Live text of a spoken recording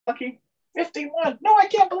lucky. 51. No, I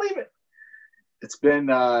can't believe it. It's been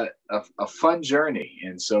a fun journey.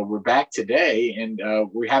 And so we're back today, and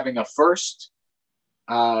we're having a first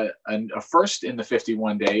in the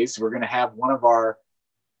 51 days. We're going to have one of our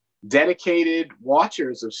dedicated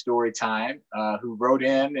watchers of Storytime who wrote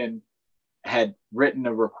in and had written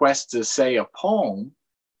a request to say a poem.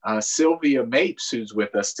 Sylvia Mapes, who's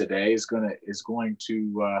with us today, is going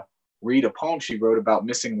to read a poem she wrote about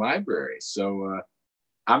missing libraries. So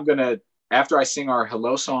I'm going to, after I sing our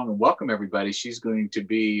hello song and welcome everybody, she's going to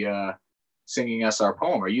be singing us our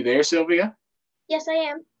poem. Are you there, Sylvia? Yes, I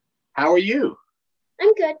am. How are you?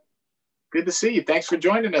 I'm good. Good to see you. Thanks for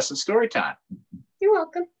joining us in Storytime. You're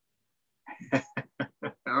welcome.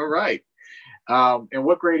 All right. And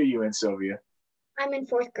what grade are you in, Sylvia? I'm in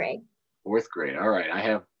 4th grade. 4th grade. All right. I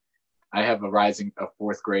have a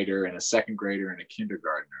 4th grader and a 2nd grader and a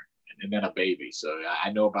kindergartner and then a baby. So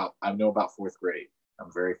I know about 4th grade.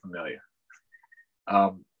 I'm very familiar.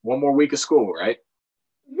 One more week of school, right?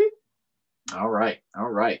 Mm-hmm. All right.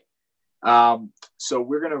 So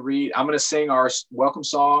we're going to read, I'm going to sing our welcome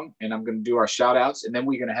song and I'm going to do our shout outs. And then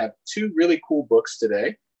we're going to have 2 really cool books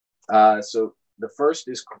today. So the first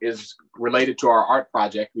is related to our art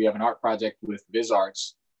project. We have an art project with Viz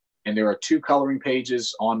Arts, and there are 2 coloring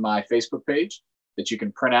pages on my Facebook page that you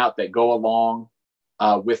can print out that go along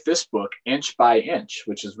with this book, Inch by Inch,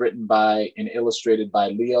 which is written by and illustrated by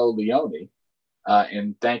Leo Leone.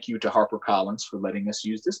 And thank you to HarperCollins for letting us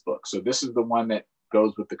use this book. So this is the one that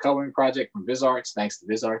goes with the coloring project from Viz Arts. Thanks to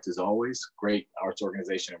Viz Arts, as always, great arts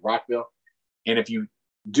organization in Rockville. And if you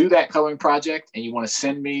do that coloring project and you want to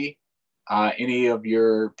send me any of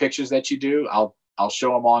your pictures that you do, I'll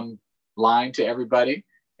show them online to everybody.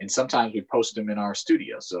 And sometimes we post them in our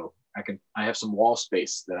studio. So I have some wall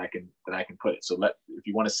space that I can put it. So if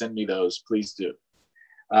you want to send me those, please do.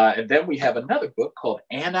 And then we have another book called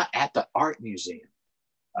Anna at the Art Museum,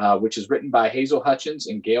 which is written by Hazel Hutchins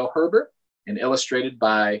and Gail Herbert and illustrated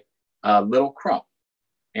by Little Crump.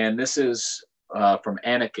 And this is from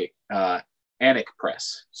Anik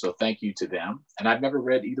Press. So thank you to them. And I've never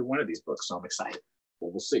read either one of these books, so I'm excited.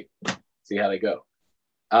 Well, we'll see how they go.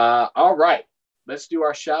 All right, let's do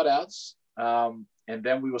our shout outs. And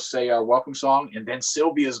then we will say our welcome song. And then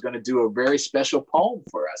Sylvia is going to do a very special poem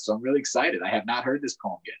for us. So I'm really excited. I have not heard this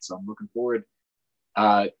poem yet, so I'm looking forward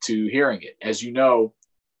to hearing it. As you know,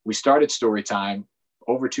 we started Storytime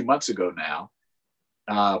over 2 months ago now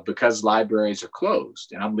because libraries are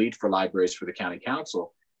closed. And I'm lead for libraries for the county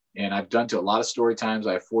council. And I've done to a lot of story times.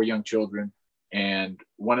 I have 4 young children. And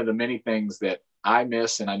one of the many things that I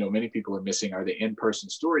miss, and I know many people are missing, are the in-person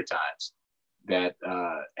story times that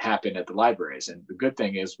happen at the libraries. And the good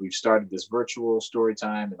thing is we've started this virtual story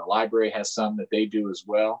time, and the library has some that they do as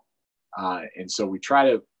well. And so we're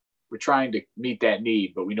trying to meet that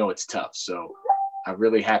need, but we know it's tough. So I'm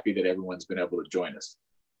really happy that everyone's been able to join us.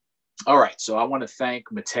 All right, so I want to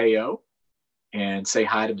thank Mateo and say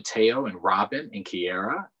hi to Mateo and Robin and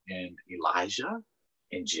Kiera and Elijah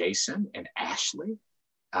and Jason and Ashley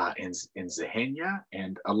and Zahenia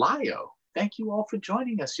and Alayo. Thank you all for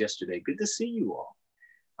joining us yesterday. Good to see you all.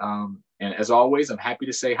 And as always, I'm happy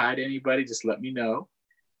to say hi to anybody. Just let me know.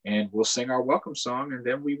 And we'll sing our welcome song, and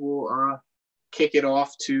then we will kick it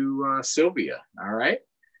off to Sylvia. All right?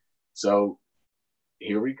 So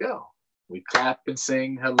here we go. We clap and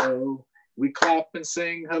sing hello. We clap and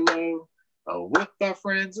sing hello. Oh, with our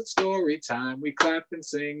friends at Storytime, we clap and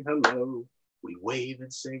sing hello. We wave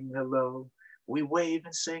and sing hello. We wave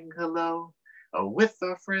and sing hello. Oh, with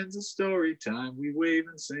our friends at Storytime, we wave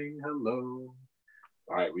and sing hello.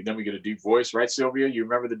 All right, then we get a deep voice, right, Sylvia? You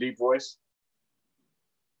remember the deep voice?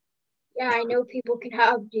 Yeah, I know people can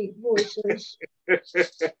have deep voices.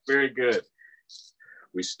 Very good.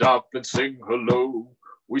 We stop and sing hello.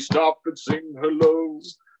 We stop and sing hello.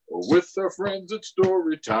 Oh, with our friends at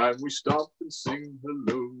Storytime, we stop and sing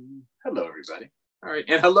hello. Hello, everybody. All right,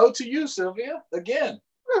 and hello to you, Sylvia, again.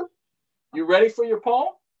 Hello. You ready for your poem?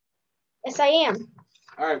 Yes, I am.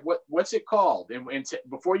 All right, what's it called? And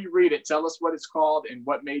before you read it, tell us what it's called and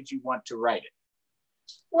what made you want to write it.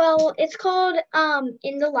 Well, it's called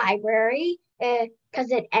In the Library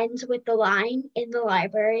because it ends with the line in the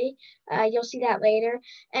library. You'll see that later.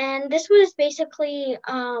 And this was basically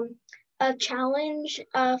a challenge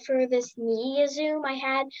for this media Zoom I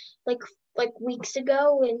had like weeks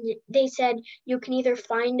ago, and they said you can either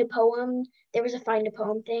find a poem, there was a find a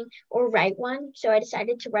poem thing, or write one. So I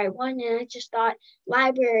decided to write one, and I just thought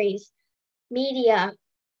libraries, media,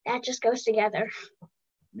 that just goes together.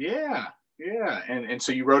 Yeah. And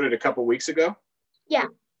so you wrote it a couple weeks ago? Yeah.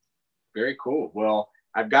 Very cool. Well,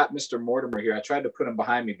 I've got Mr. Mortimer here. I tried to put him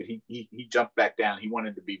behind me, but he jumped back down. He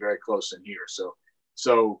wanted to be very close in here.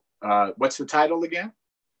 So what's the title again?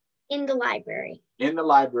 In the Library. In the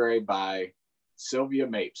Library by Sylvia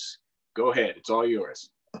Mapes. Go ahead. It's all yours.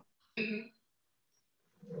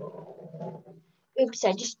 Oops,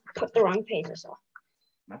 I just put the wrong page or so.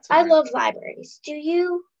 I love libraries. Do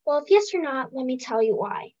you? Well, if yes or not, let me tell you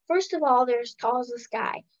why. First of all, they're as tall as the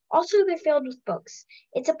sky. Also, they're filled with books.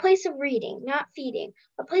 It's a place of reading, not feeding,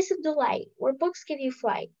 a place of delight, where books give you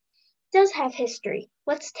flight. It does have history.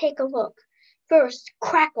 Let's take a look. First,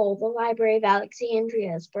 crackle, the Library of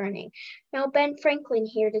Alexandria is burning. Now Ben Franklin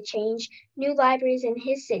here to change new libraries in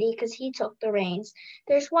his city because he took the reins.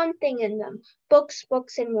 There's one thing in them, books,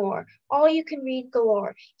 books, and more. All you can read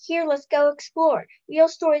galore. Here, let's go explore. Real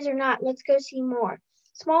stories or not, let's go see more.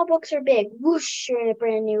 Small books or big, whoosh, you're in a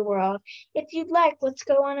brand new world. If you'd like, let's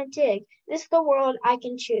go on a dig. This is the world I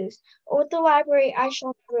can choose. Oh, with the library I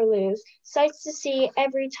shall never lose. Sights to see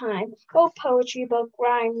every time. Oh, poetry book,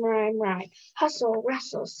 rhyme, rhyme, rhyme. Hustle,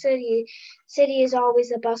 rustle, city is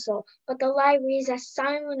always a bustle. But the library is as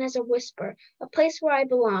silent as a whisper, a place where I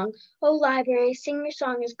belong. Oh, library, sing your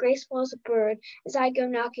song as graceful as a bird as I go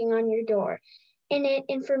knocking on your door. In it,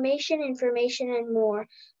 information, and more.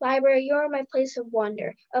 Library, you're my place of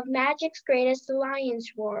wonder, of magic's great as the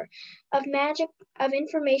lion's roar, of magic, of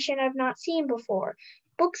information I've not seen before.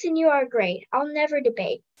 Books and you are great, I'll never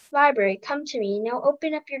debate. Library, come to me, now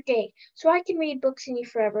open up your gate, so I can read books in you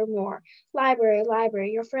forevermore. Library,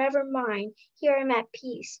 library, you're forever mine. Here I'm at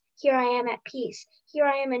peace, here I am at peace. Here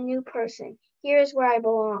I am a new person, here is where I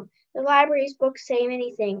belong. The library's books say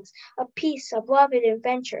many things, of peace, of love and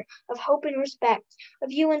adventure, of hope and respect,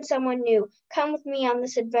 of you and someone new. Come with me on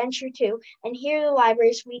this adventure too, and hear the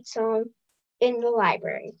library's sweet song in the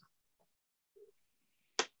library.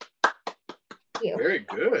 You. Very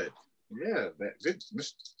good. Yeah, good.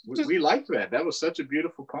 We like that. That was such a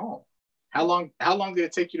beautiful poem. How long did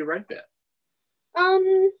it take you to write that?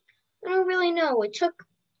 I don't really know. It took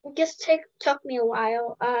me a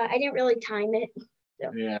while. I didn't really time it.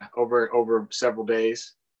 So. Yeah, over several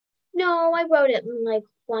days. No, I wrote it in like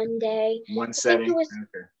one day. One setting.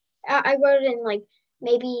 Okay. I wrote it in like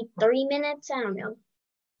maybe 3 minutes. I don't know.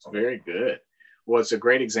 It's very good. Well, it's a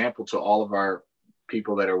great example to all of our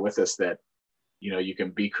people that are with us that, you know, you can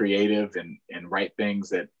be creative and write things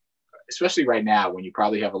that, especially right now when you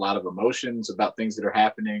probably have a lot of emotions about things that are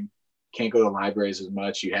happening, can't go to libraries as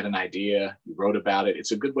much. You had an idea, you wrote about it.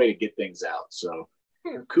 It's a good way to get things out. So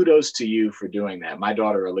kudos to you for doing that. My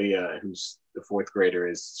daughter, Aaliyah, who's the 4th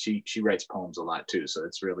grader, she writes poems a lot too. So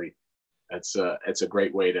it's really, it's a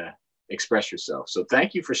great way to express yourself. So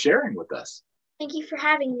thank you for sharing with us. Thank you for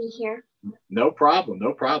having me here. No problem.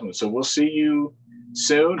 No problem. So we'll see you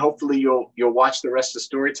soon. Hopefully you'll watch the rest of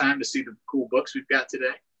Storytime to see the cool books we've got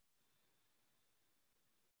today.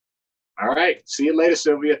 All right. See you later,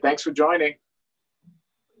 Sylvia. Thanks for joining.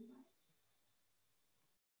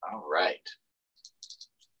 All right.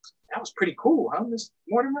 That was pretty cool, huh, Ms.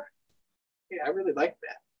 Mortimer? Yeah, I really liked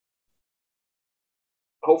that.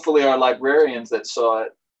 Hopefully our librarians that saw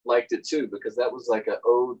it liked it too, because that was like an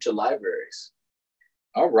ode to libraries.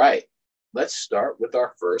 All right. Let's start with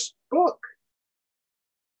our first book,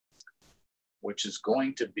 which is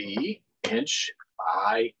going to be Inch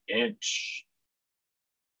by Inch.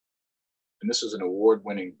 And this is an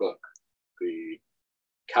award-winning book, the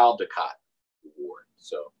Caldecott Award.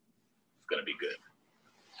 So it's going to be good.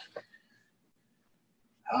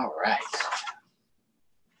 All right.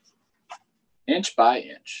 Inch by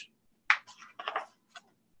Inch.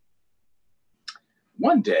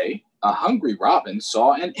 One day, a hungry robin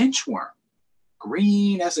saw an inchworm,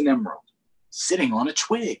 green as an emerald, sitting on a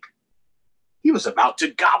twig. He was about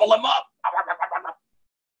to gobble him up.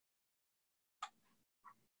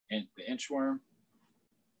 And the inchworm,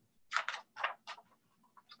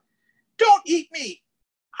 "Don't eat me.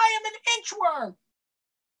 I am an inchworm.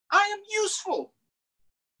 I am useful.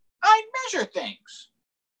 I measure things."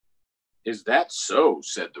 "Is that so?"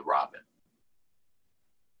 said the robin.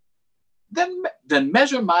 Then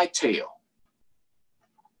measure my tail."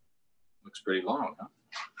 Looks pretty long, huh?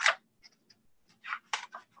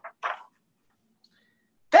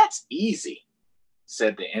 "That's easy,"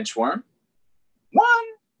 said the inchworm. 1,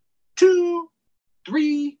 2,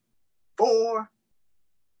 3, 4,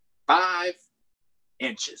 5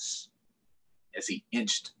 inches, as he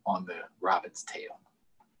inched on the robin's tail.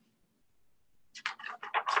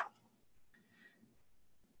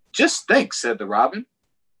 "Just think," said the robin,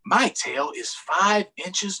 "my tail is 5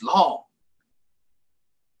 inches long."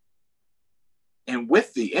 And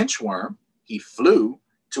with the inchworm, he flew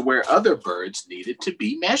to where other birds needed to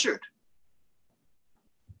be measured.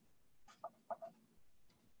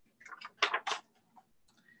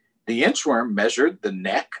 The inchworm measured the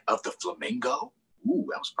neck of the flamingo. Ooh,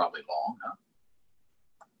 that was probably long, huh?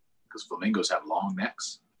 Because flamingos have long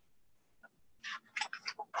necks.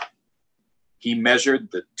 He measured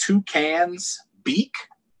the toucan's beak.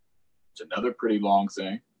 It's another pretty long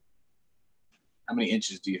thing. How many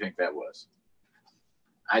inches do you think that was?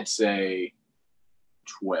 I'd say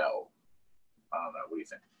 12. I don't know. What do you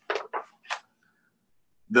think?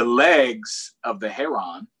 The legs of the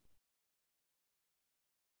heron.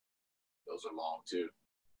 Those are long too.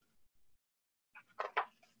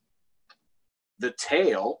 The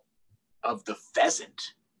tail of the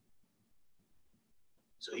pheasant.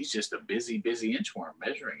 So he's just a busy inchworm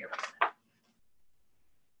measuring everything.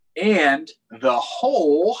 And the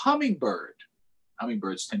whole hummingbird.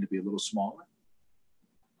 Hummingbirds tend to be a little smaller.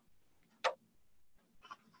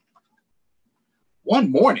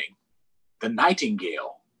 One morning, the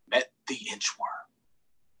nightingale met the inchworm.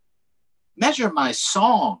 Measure my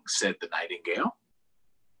song, said the nightingale.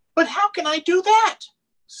 But how can I do that?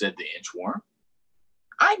 Said the inchworm.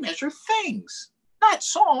 I measure things, not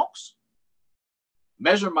songs.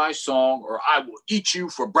 Measure my song or I will eat you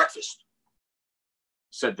for breakfast,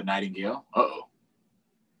 said the nightingale. Uh-oh.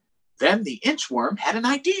 Then the inchworm had an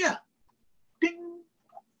idea. Ding.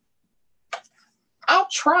 I'll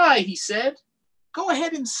try, he said. Go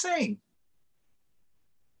ahead and sing.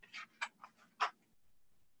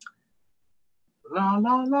 La,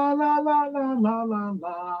 la, la, la, la, la, la, la,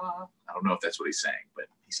 la. I don't know if that's what he sang, but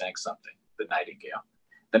he sang something, the nightingale.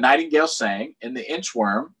 The nightingale sang, and the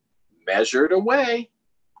inchworm measured away.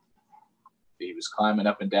 He was climbing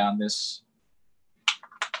up and down this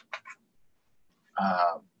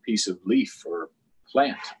piece of leaf or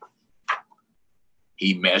plant.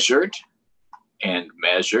 He measured and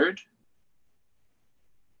measured,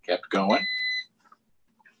 kept going.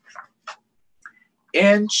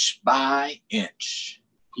 Inch by inch,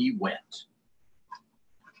 he went.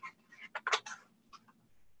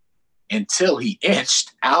 Until he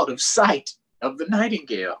inched out of sight of the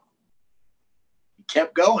nightingale. He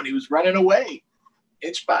kept going. He was running away,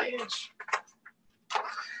 inch by inch.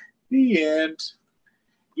 The end.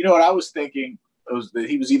 You know what I was thinking? Was that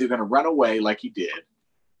he was either going to run away like he did,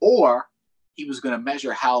 or he was going to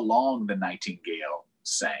measure how long the nightingale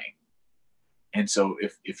sang. And so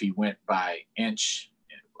if he went by inch,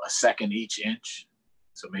 a second each inch,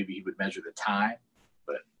 so maybe he would measure the time,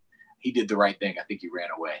 but he did the right thing. I think he ran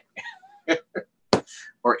away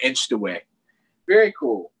or inched away. Very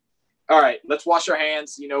cool. All right, let's wash our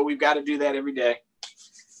hands. You know, we've got to do that every day,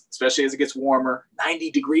 especially as it gets warmer. 90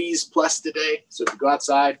 degrees plus today. So if you go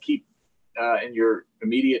outside, keep in your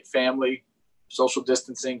immediate family, social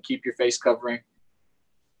distancing, keep your face covering,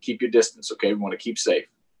 keep your distance, okay? We want to keep safe.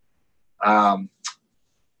 And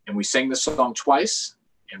we sing this song twice.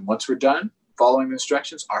 And once we're done following the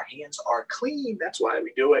instructions, our hands are clean. That's why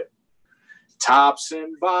we do it. Tops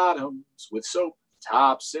and bottoms with soap.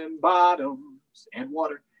 Tops and bottoms and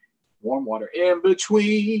water. Warm water in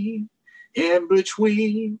between. In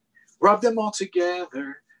between. Rub them all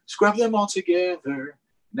together. Scrub them all together.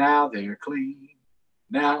 Now they're clean.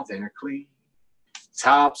 Now they're clean.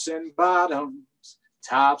 Tops and bottoms.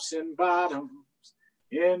 Tops and bottoms.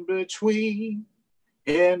 In between.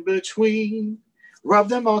 In between. Rub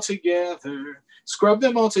them all together. Scrub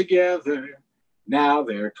them all together. Now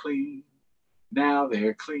they're clean. Now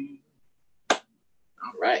they're clean.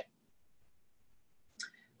 All right.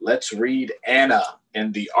 Let's read Anna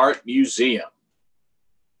in the Art Museum.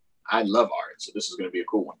 I love art, so this is going to be a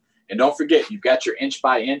cool one. And don't forget, you've got your inch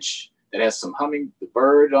by inch that has some humming, the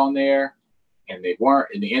bird on there, and the worm,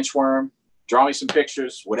 and the inchworm. Draw me some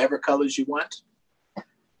pictures, whatever colors you want,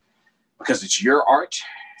 because it's your art,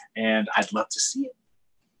 and I'd love to see it.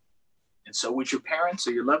 And so would your parents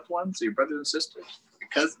or your loved ones or your brothers and sisters, your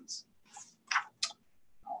cousins.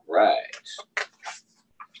 All right.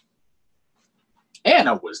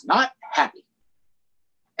 Anna was not happy.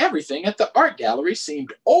 Everything at the art gallery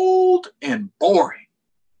seemed old and boring.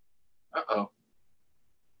 Uh-oh.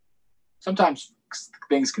 Sometimes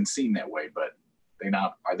things can seem that way, but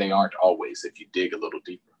they aren't always if you dig a little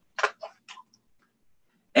deeper.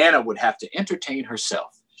 Anna would have to entertain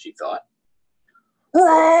herself, she thought.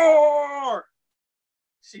 Roar!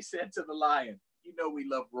 She said to the lion. You know we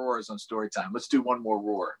love roars on Storytime. Let's do one more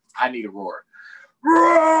roar. I need a roar.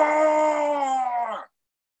 Roar!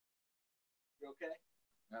 You okay?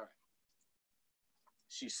 All right.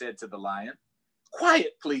 She said to the lion.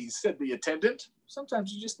 Quiet, please, said the attendant.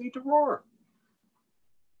 Sometimes you just need to roar.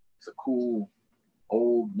 It's a cool,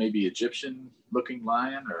 old, maybe Egyptian-looking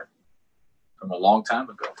lion or from a long time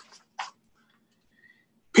ago.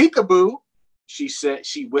 Peekaboo, she said.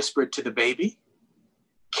 She whispered to the baby.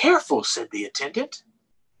 Careful, said the attendant.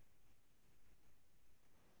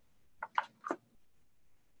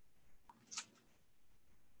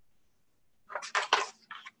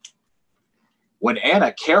 When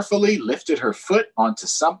Anna carefully lifted her foot onto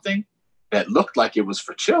something that looked like it was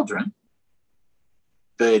for children,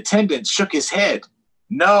 the attendant shook his head,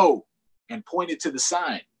 no, and pointed to the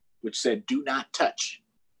sign, which said, do not touch.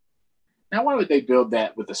 Now, why would they build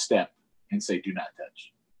that with a step and say, do not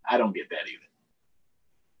touch? I don't get that either.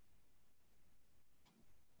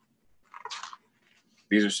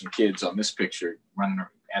 These are some kids on this picture running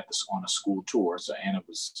on a school tour, so Anna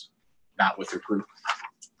was not with her group.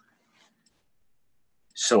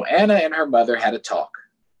 So Anna and her mother had a talk.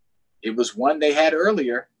 It was one they had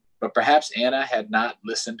earlier, but perhaps Anna had not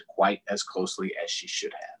listened quite as closely as she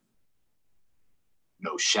should have.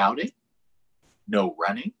 No shouting, no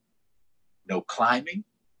running, no climbing,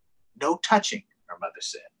 no touching, her mother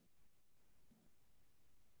said.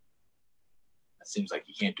 That seems like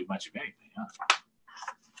you can't do much of anything, huh?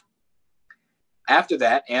 After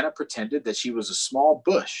that, Anna pretended that she was a small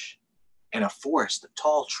bush in a forest of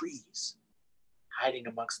tall trees, hiding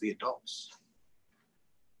amongst the adults.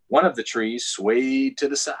 One of the trees swayed to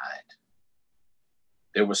the side.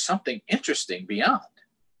 There was something interesting beyond.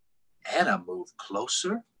 Anna moved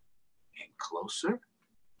closer and closer.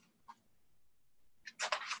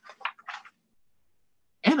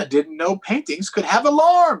 Anna didn't know paintings could have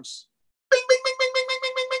alarms. Bing, bing, bing, bing, bing, bing,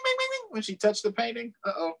 bing, bing, bing, bing, bing. When she touched the painting,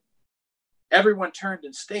 everyone turned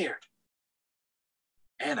and stared.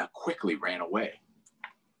 Anna quickly ran away.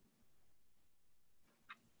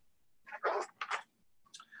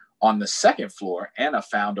 On the second floor, Anna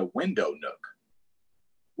found a window nook.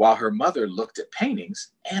 While her mother looked at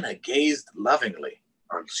paintings, Anna gazed longingly,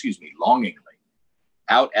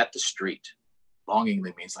 out at the street.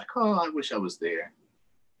 Longingly means like, oh, I wish I was there.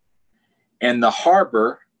 And the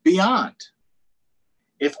harbor beyond.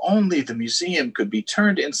 If only the museum could be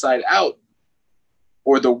turned inside out,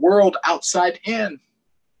 or the world outside in.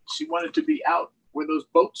 She wanted to be out where those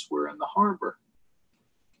boats were in the harbor.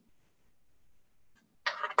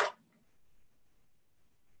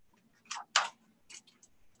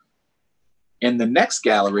 In the next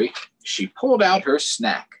gallery, she pulled out her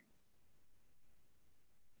snack.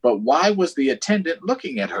 But why was the attendant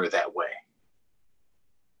looking at her that way?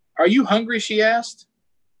 Are you hungry? She asked.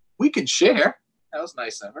 We can share. That was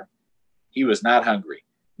nice of her. He was not hungry.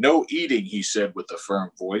 No eating, he said with a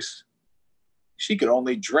firm voice. She could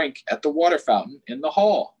only drink at the water fountain in the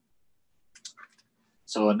hall.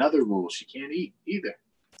 So another rule, she can't eat either.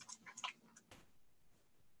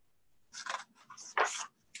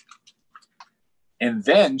 And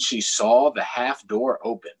then she saw the half door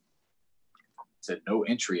open. It said no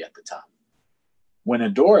entry at the top. When a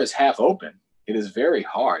door is half open, it is very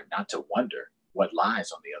hard not to wonder what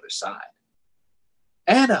lies on the other side.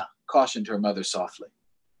 Anna, cautioned her mother softly.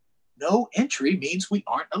 No entry means we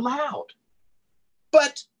aren't allowed.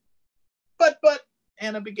 But,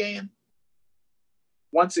 Anna began.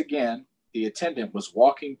 Once again, the attendant was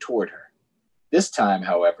walking toward her. This time,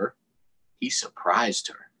 however, he surprised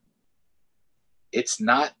her. It's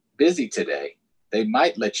not busy today. They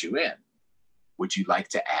might let you in. Would you like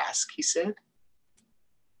to ask? He said.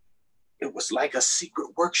 It was like a secret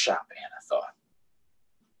workshop, Anna thought.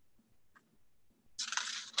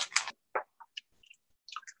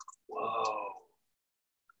 Whoa.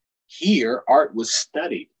 Here, art was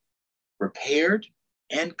studied, repaired,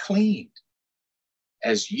 and cleaned.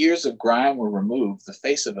 As years of grime were removed, the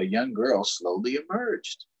face of a young girl slowly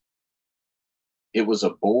emerged. It was a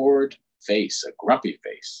bored face, a grumpy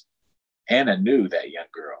face. Anna knew that young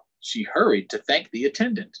girl. She hurried to thank the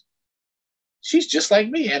attendant. She's just like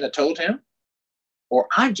me, Anna told him. Or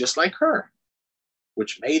I'm just like her,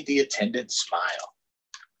 which made the attendant smile.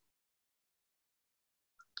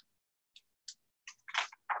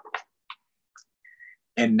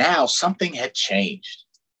 And now something had changed.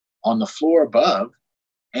 On the floor above,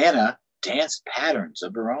 Anna danced patterns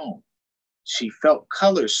of her own. She felt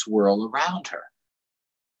colors swirl around her.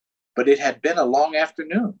 But it had been a long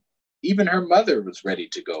afternoon. Even her mother was ready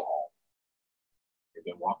to go home. They've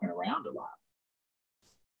been walking around a lot.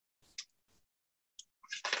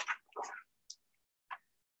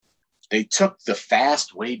 They took the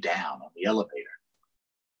fast way down on the elevator,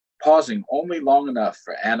 pausing only long enough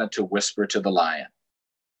for Anna to whisper to the lion,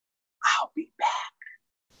 I'll be back.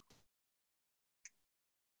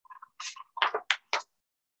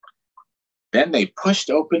 Then they pushed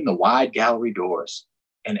open the wide gallery doors,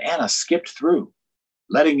 and Anna skipped through,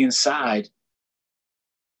 letting inside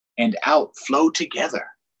and out flow together.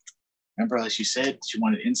 Remember, as she said, she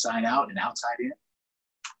wanted inside out and outside in?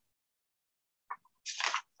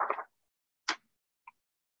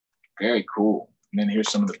 Very cool. And then here's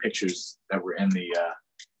some of the pictures that were in the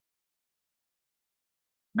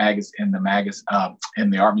in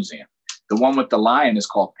the art museum. The one with the lion is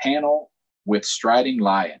called Panel with Striding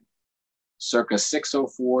Lion, circa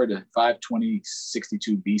 604 to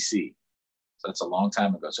 520-62 BC. So that's a long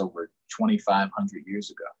time ago. It's over 2,500 years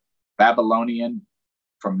ago. Babylonian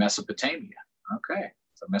from Mesopotamia. Okay,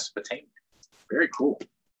 so Mesopotamia. Very cool.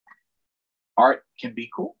 Art can be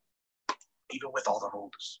cool, even with all the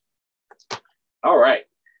rules. All right.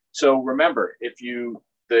 So remember, if you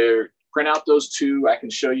print out those two, I can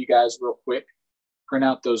show you guys real quick. Print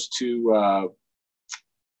out those two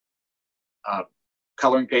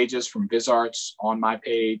coloring pages from VisArts on my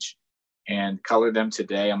page and color them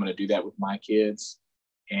today. I'm going to do that with my kids,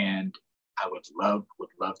 and I would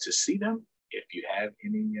love to see them if you have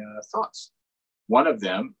any thoughts. One of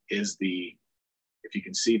them is if you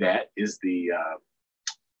can see that, is I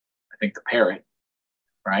think the parrot,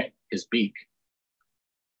 right? His beak.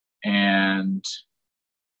 And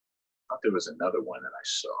I thought there was another one that I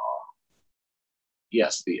saw.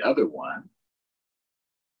 Yes, the other one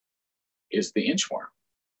is the inchworm.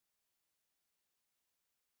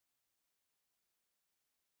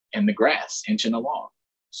 And the grass inching along.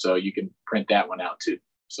 So you can print that one out too.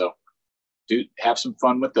 So have some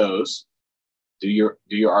fun with those. Do your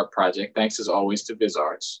art project. Thanks as always to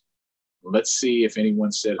VisArts. Let's see if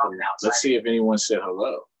anyone said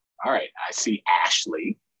hello. All right, I see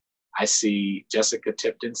Ashley. I see Jessica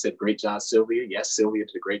Tipton said, great job, Sylvia. Yes, Sylvia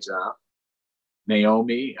did a great job.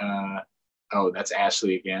 Naomi, that's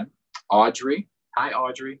Ashley again. Audrey, hi,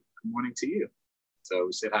 Audrey. Good morning to you. So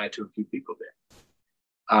we said hi to a few people there.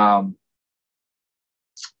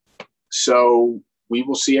 So we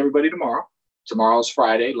will see everybody tomorrow. Tomorrow's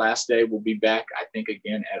Friday. Last day, we'll be back, I think,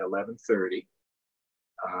 again at 11:30.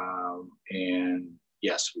 And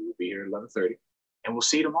yes, we will be here at 11:30. And we'll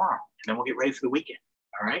see you tomorrow. And then we'll get ready for the weekend.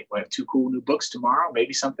 All right. We'll have 2 cool new books tomorrow.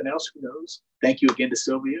 Maybe something else. Who knows? Thank you again to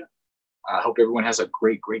Sylvia. I hope everyone has a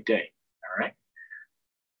great, great day. All right.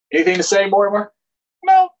 Anything to say, Mortimer?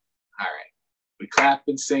 No. All right. We clap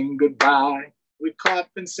and sing goodbye. We clap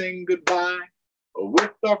and sing goodbye.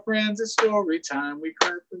 With our friends at Storytime, we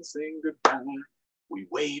clap and sing goodbye. We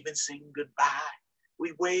wave and sing goodbye.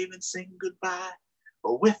 We wave and sing goodbye.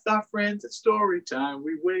 With our friends at Storytime,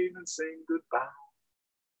 we wave and sing goodbye.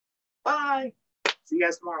 Bye. See you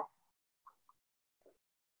guys tomorrow.